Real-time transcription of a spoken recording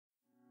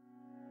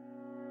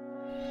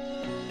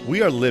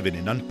We are living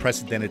in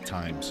unprecedented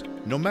times.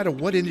 No matter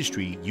what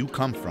industry you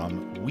come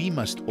from, we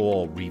must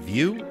all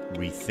review,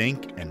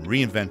 rethink, and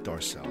reinvent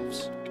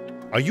ourselves.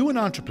 Are you an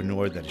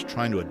entrepreneur that is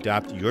trying to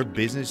adapt your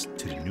business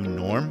to the new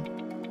norm?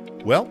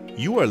 Well,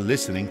 you are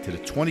listening to the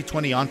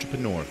 2020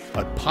 Entrepreneur,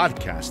 a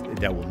podcast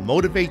that will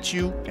motivate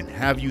you and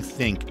have you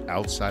think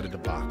outside of the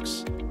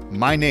box.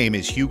 My name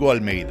is Hugo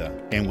Almeida,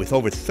 and with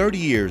over 30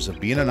 years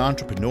of being an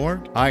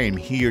entrepreneur, I am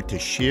here to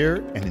share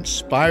and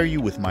inspire you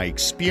with my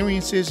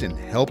experiences and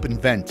help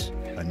invent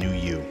a new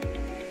you.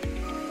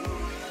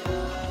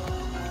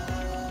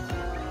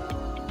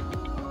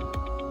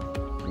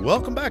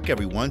 Welcome back,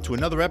 everyone, to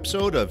another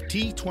episode of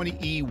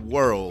T20E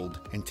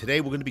World, and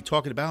today we're going to be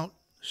talking about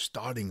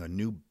starting a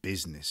new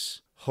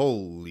business.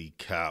 Holy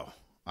cow.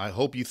 I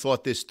hope you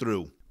thought this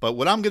through. But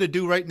what I'm going to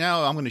do right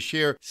now, I'm going to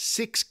share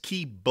 6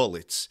 key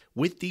bullets.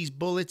 With these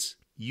bullets,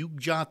 you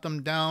jot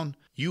them down,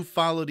 you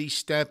follow these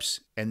steps,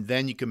 and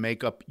then you can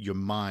make up your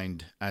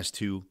mind as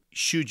to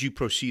should you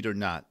proceed or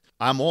not.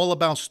 I'm all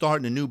about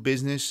starting a new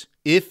business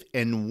if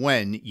and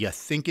when you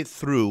think it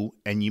through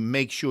and you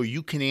make sure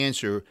you can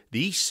answer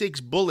these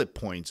 6 bullet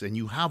points and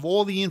you have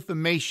all the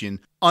information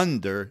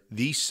under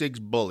these 6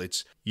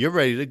 bullets, you're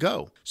ready to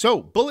go.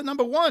 So, bullet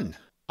number 1,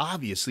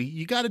 obviously,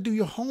 you got to do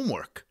your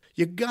homework.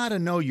 You got to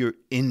know your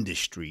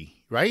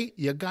industry, right?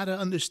 You got to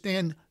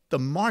understand the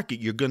market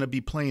you're going to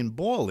be playing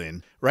ball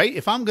in, right?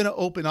 If I'm going to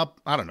open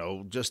up, I don't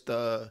know, just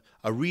a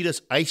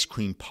Rita's ice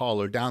cream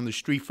parlor down the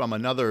street from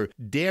another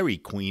Dairy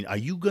Queen, are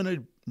you going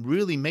to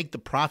really make the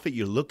profit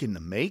you're looking to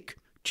make?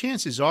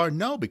 Chances are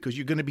no, because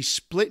you're going to be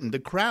splitting the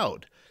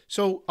crowd.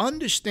 So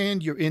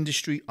understand your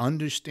industry,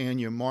 understand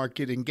your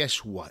market, and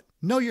guess what?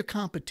 Know your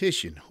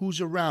competition,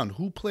 who's around,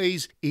 who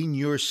plays in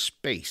your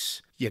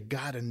space. You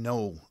got to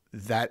know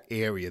that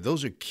area.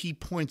 Those are key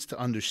points to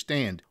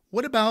understand.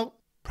 What about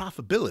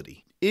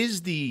profitability?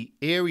 Is the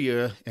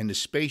area and the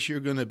space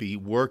you're going to be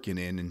working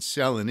in and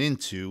selling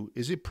into,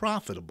 is it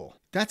profitable?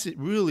 That's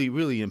really,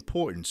 really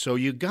important. So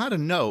you got to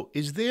know,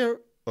 is there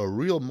a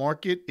real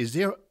market? Is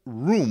there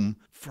room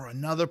for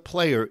another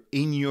player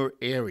in your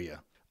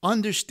area?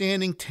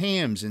 Understanding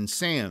TAMs and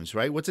SAMs,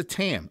 right? What's a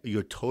TAM?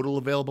 Your total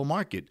available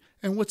market.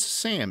 And what's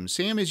SAM?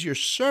 SAM is your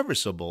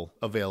serviceable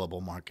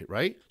available market,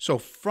 right? So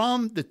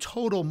from the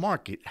total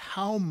market,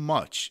 how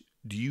much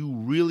do you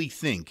really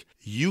think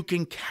you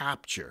can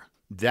capture?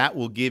 That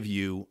will give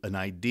you an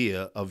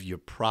idea of your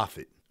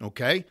profit,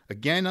 okay?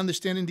 Again,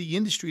 understanding the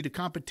industry, the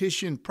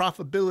competition,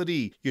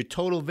 profitability, your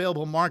total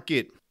available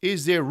market.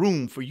 Is there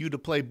room for you to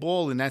play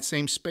ball in that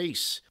same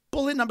space?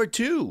 Bullet number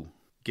 2,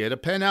 get a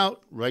pen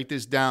out, write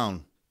this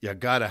down. You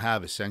gotta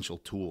have essential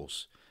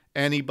tools.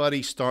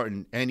 Anybody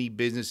starting any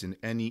business in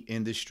any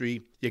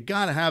industry, you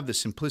gotta have the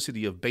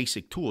simplicity of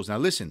basic tools. Now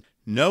listen,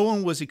 no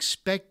one was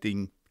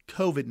expecting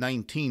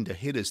COVID-19 to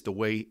hit us the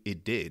way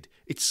it did.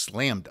 It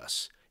slammed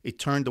us. It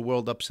turned the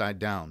world upside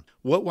down.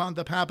 What wound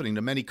up happening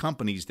to many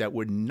companies that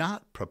were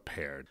not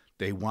prepared?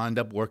 They wound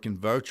up working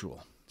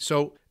virtual.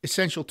 So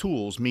essential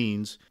tools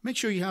means make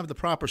sure you have the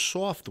proper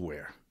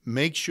software.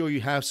 Make sure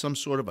you have some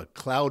sort of a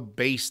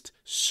cloud-based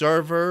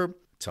server,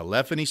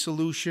 telephony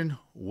solution,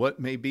 what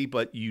may be,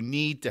 but you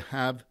need to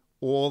have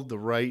all the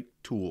right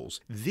tools.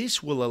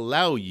 This will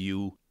allow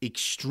you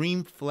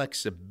extreme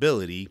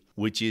flexibility,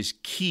 which is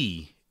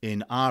key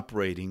in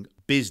operating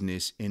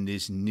business in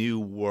this new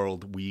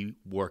world we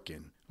work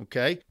in.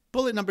 Okay?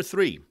 Bullet number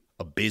 3,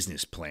 a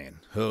business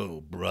plan.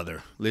 Oh,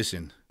 brother.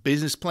 Listen,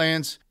 business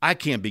plans, I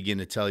can't begin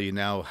to tell you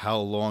now how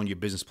long your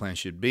business plan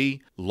should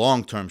be,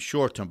 long-term,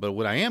 short-term, but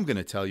what I am going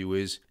to tell you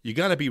is you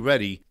got to be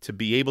ready to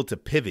be able to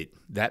pivot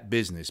that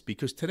business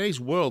because today's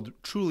world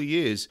truly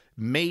is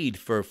made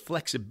for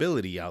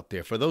flexibility out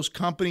there. For those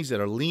companies that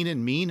are lean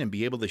and mean and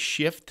be able to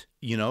shift,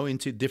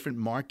 into different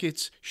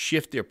markets,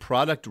 shift their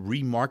product,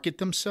 remarket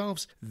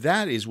themselves,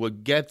 that is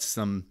what gets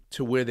them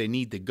to where they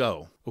need to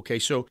go. Okay,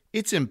 so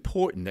it's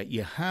important that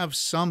you have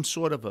some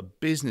sort of a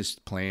business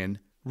plan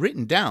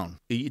written down.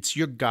 It's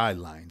your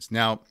guidelines.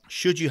 Now,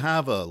 should you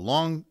have a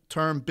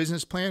long-term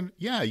business plan?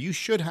 Yeah, you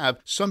should have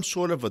some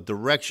sort of a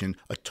direction,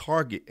 a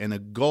target, and a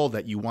goal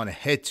that you want to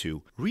head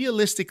to.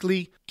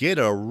 Realistically, get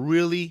a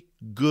really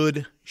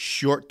good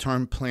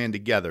short-term plan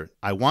together.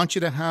 I want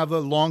you to have a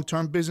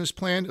long-term business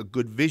plan, a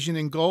good vision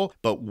and goal,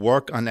 but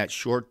work on that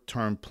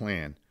short-term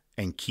plan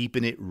and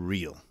keeping it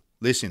real.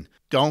 Listen,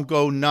 don't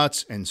go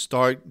nuts and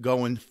start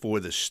going for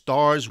the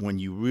stars when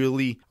you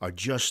really are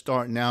just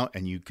starting out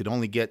and you could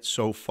only get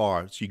so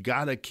far. So you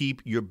got to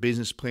keep your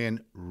business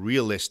plan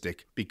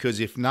realistic because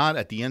if not,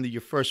 at the end of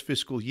your first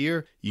fiscal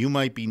year, you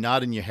might be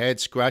nodding your head,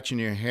 scratching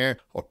your hair,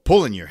 or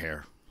pulling your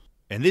hair.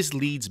 And this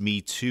leads me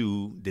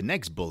to the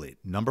next bullet,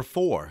 number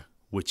 4,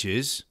 which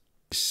is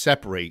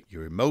separate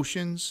your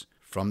emotions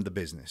from the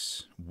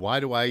business.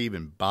 Why do I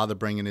even bother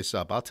bringing this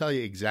up? I'll tell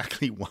you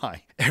exactly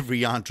why.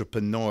 Every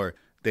entrepreneur,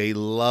 they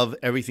love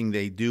everything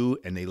they do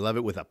and they love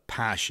it with a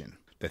passion.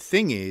 The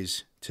thing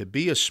is, to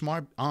be a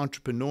smart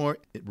entrepreneur,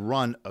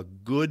 run a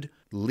good,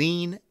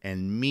 lean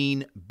and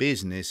mean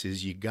business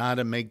is you got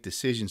to make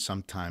decisions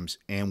sometimes.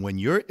 And when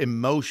your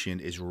emotion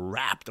is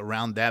wrapped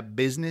around that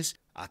business,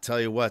 I'll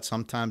tell you what,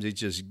 sometimes it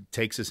just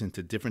takes us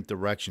into different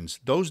directions.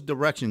 Those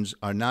directions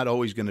are not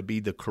always going to be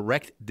the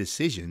correct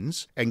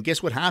decisions. And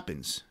guess what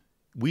happens?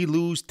 We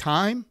lose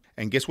time,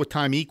 and guess what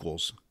time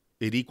equals?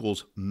 It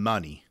equals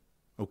money.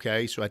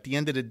 Okay? So at the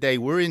end of the day,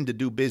 we're in to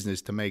do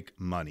business to make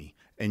money.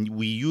 And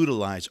we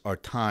utilize our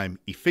time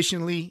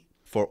efficiently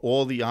for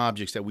all the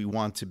objects that we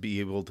want to be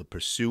able to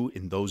pursue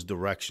in those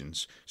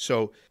directions.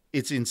 So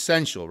it's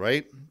essential,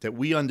 right, that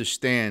we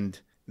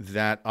understand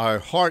that our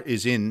heart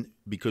is in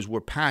because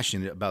we're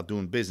passionate about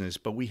doing business,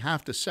 but we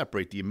have to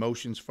separate the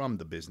emotions from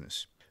the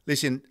business.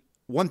 Listen,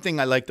 one thing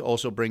I like to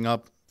also bring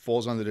up,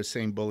 falls under the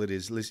same bullet,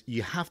 is listen,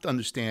 you have to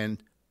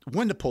understand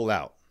when to pull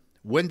out,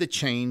 when to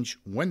change,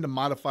 when to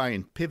modify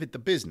and pivot the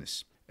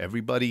business.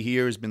 Everybody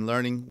here has been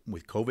learning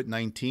with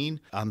COVID-19.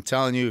 I'm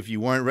telling you, if you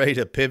weren't ready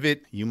to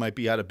pivot, you might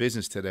be out of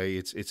business today.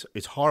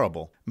 It's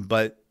horrible.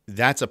 But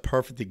that's a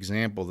perfect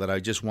example that I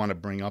just want to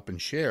bring up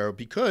and share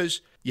because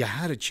you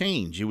had to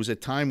change. It was a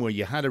time where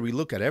you had to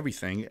relook at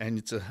everything,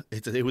 and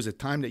it was a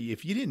time that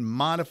if you didn't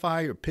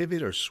modify or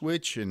pivot or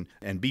switch and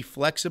be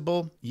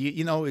flexible,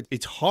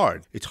 it's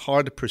hard. It's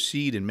hard to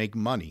proceed and make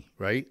money,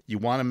 right? You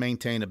want to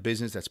maintain a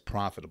business that's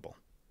profitable.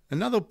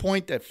 Another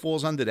point that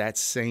falls under that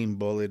same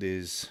bullet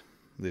is,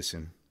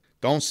 listen,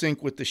 don't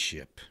sink with the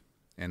ship.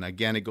 And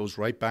again, it goes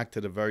right back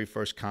to the very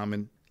first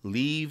comment.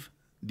 Leave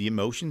the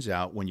emotions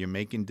out when you're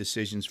making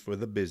decisions for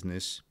the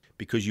business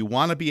because you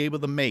want to be able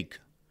to make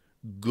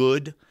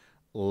good,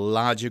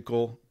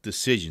 logical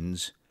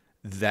decisions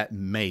that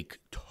make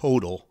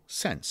total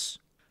sense.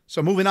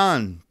 So moving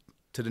on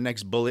to the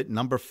next bullet,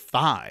 number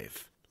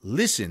 5,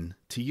 listen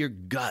to your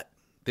gut.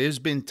 There's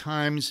been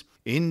times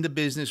in the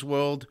business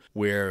world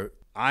where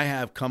I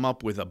have come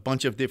up with a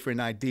bunch of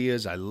different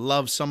ideas. I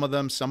love some of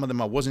them. Some of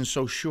them I wasn't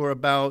so sure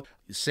about.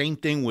 Same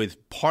thing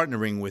with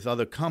partnering with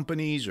other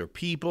companies or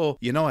people.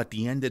 At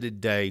the end of the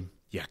day,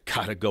 you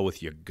gotta go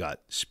with your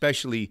gut,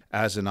 especially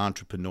as an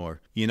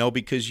entrepreneur,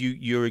 because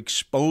you're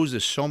exposed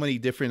to so many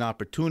different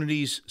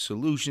opportunities,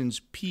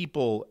 solutions,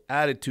 people,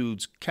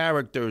 attitudes,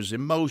 characters,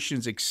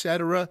 emotions,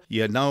 etc.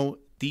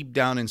 Deep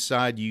down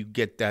inside, you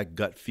get that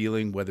gut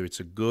feeling, whether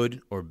it's a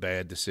good or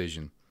bad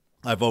decision.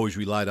 I've always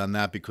relied on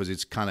that because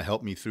it's kind of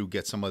helped me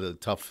get some of the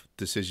tough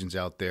decisions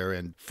out there.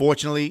 And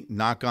fortunately,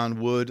 knock on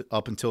wood,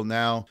 up until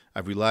now,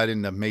 I've relied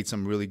and I've made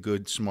some really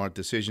good, smart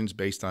decisions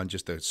based on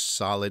just a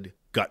solid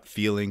gut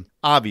feeling.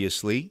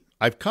 Obviously,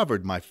 I've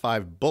covered my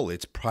 5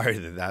 bullets prior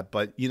to that,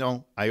 but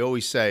I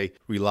always say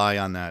rely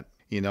on that.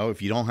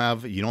 If you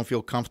don't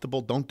feel comfortable,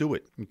 don't do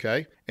it.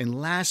 Okay. And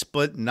last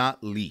but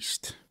not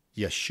least,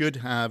 you should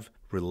have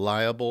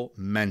reliable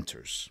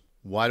mentors.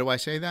 Why do I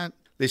say that?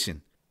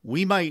 Listen.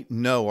 We might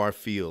know our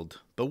field,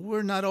 but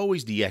we're not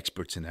always the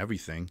experts in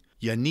everything.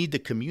 You need to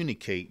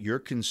communicate your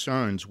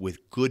concerns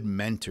with good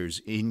mentors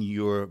in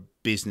your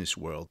business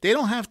world. They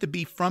don't have to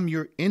be from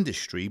your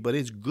industry, but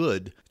it's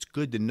good. It's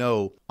good to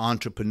know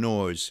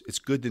entrepreneurs. It's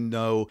good to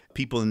know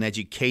people in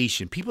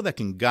education, people that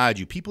can guide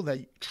you, people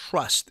that you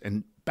trust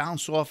and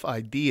bounce off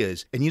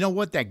ideas. And you know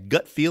what? That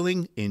gut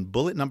feeling in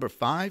bullet number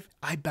 5,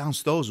 I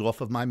bounce those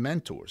off of my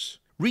mentors.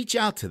 Reach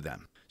out to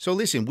them. So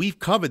listen, we've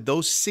covered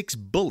those 6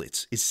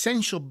 bullets,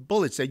 essential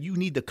bullets that you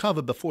need to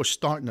cover before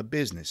starting a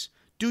business.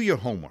 Do your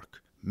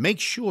homework. Make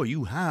sure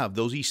you have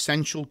those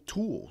essential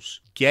tools.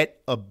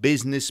 Get a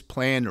business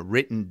plan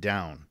written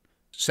down.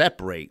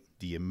 Separate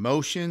the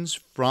emotions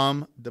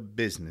from the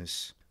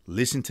business.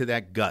 Listen to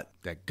that gut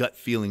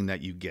feeling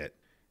that you get.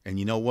 And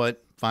you know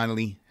what?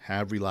 Finally,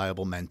 have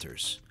reliable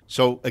mentors.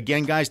 So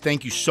again, guys,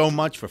 thank you so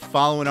much for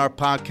following our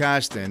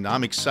podcast, and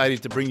I'm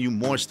excited to bring you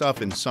more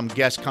stuff and some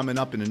guests coming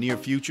up in the near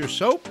future.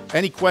 So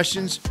any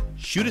questions,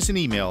 shoot us an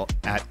email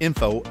at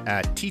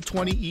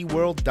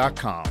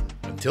info@t20eworld.com.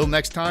 Until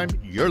next time,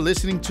 you're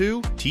listening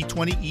to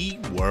T20E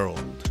World.